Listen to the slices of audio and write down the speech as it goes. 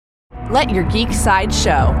Let your geek side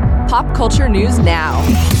show. Pop culture news now.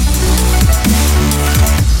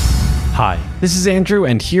 Hi, this is Andrew,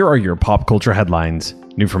 and here are your pop culture headlines.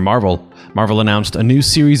 New from Marvel. Marvel announced a new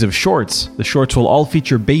series of shorts. The shorts will all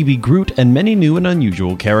feature Baby Groot and many new and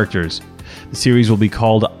unusual characters. The series will be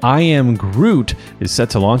called I Am Groot, is set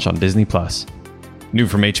to launch on Disney+. New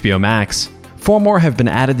from HBO Max. 4 more have been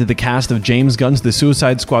added to the cast of James Gunn's The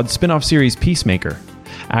Suicide Squad spin-off series Peacemaker.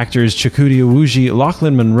 Actors Chakudi Iwuji,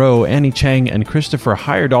 Lachlan Monroe, Annie Chang, and Christopher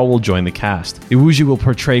Heyerdahl will join the cast. Iwuji will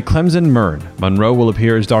portray Clemson Mern. Monroe will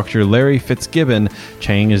appear as Dr. Larry Fitzgibbon.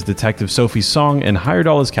 Chang is Detective Sophie Song, and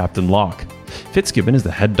Heyerdahl is Captain Locke. Fitzgibbon is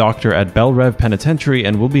the head doctor at Belle Reve Penitentiary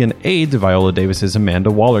and will be an aide to Viola Davis's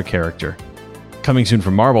Amanda Waller character. Coming soon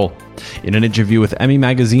from Marvel. In an interview with Emmy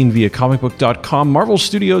Magazine via comicbook.com, Marvel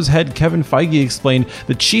Studios head Kevin Feige explained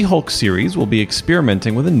the She-Hulk series will be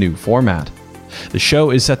experimenting with a new format. The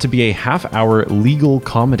show is set to be a half-hour legal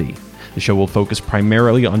comedy. The show will focus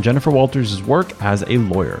primarily on Jennifer Walters' work as a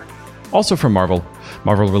lawyer. Also from Marvel,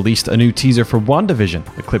 Marvel released a new teaser for WandaVision.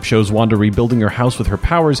 The clip shows Wanda rebuilding her house with her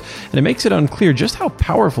powers, and it makes it unclear just how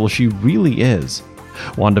powerful she really is.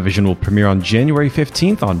 WandaVision will premiere on January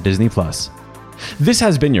 15th on Disney+. This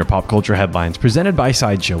has been your Pop Culture Headlines, presented by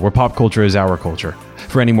Sideshow, where pop culture is our culture.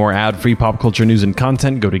 For any more ad-free pop culture news and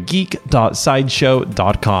content, go to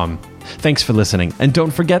geek.sideshow.com. Thanks for listening, and don't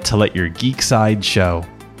forget to let your geek side show.